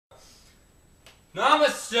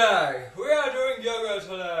Namaste! We are doing yoga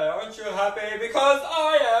today. Aren't you happy? Because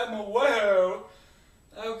I am. Woohoo!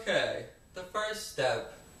 Okay, the first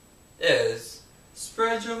step is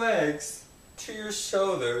spread your legs to your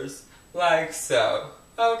shoulders like so.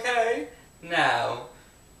 Okay? Now,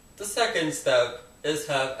 the second step is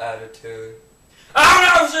have attitude.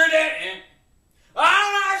 Oh no, she didn't!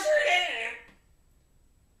 Oh no, she didn't!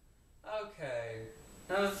 Okay,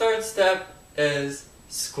 now the third step is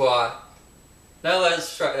squat. Now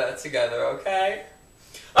let's try that together, okay?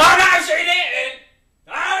 Oh no, she didn't!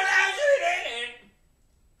 Oh no, she didn't!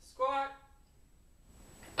 Squat.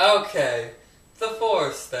 Okay, the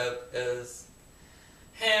fourth step is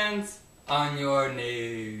hands on your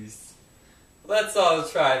knees. Let's all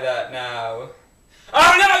try that now.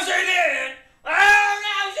 Oh no, she didn't! Oh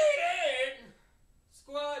no, she didn't!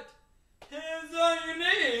 Squat, hands on your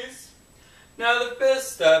knees. Now the fifth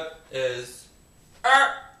step is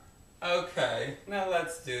okay, now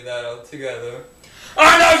let's do that all together.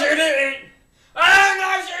 Oh no, she didn't! Oh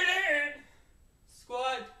no, she didn't!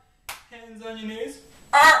 Squat, hands on your knees.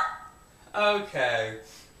 Okay,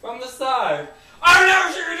 from the side. Oh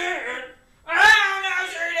no, she didn't! Oh no,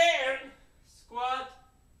 she didn't! Squat,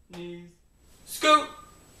 knees, scoop.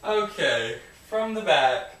 Okay, from the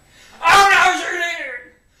back. Oh no, she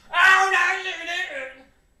didn't! Oh no, she didn't!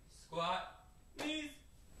 Squat, knees,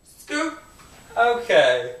 scoop.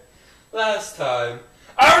 Okay. Last time.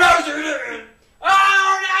 Oh no, she didn't!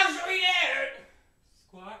 Oh no, she didn't!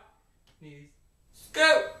 Squat, knees,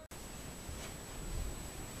 scoop!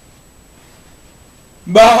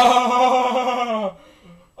 Bah!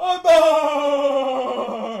 Bah!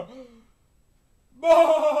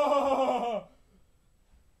 Bah!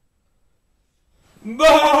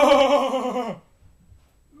 Bah!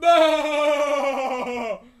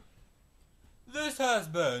 Bah! This has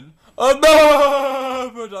been a Bah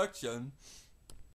production.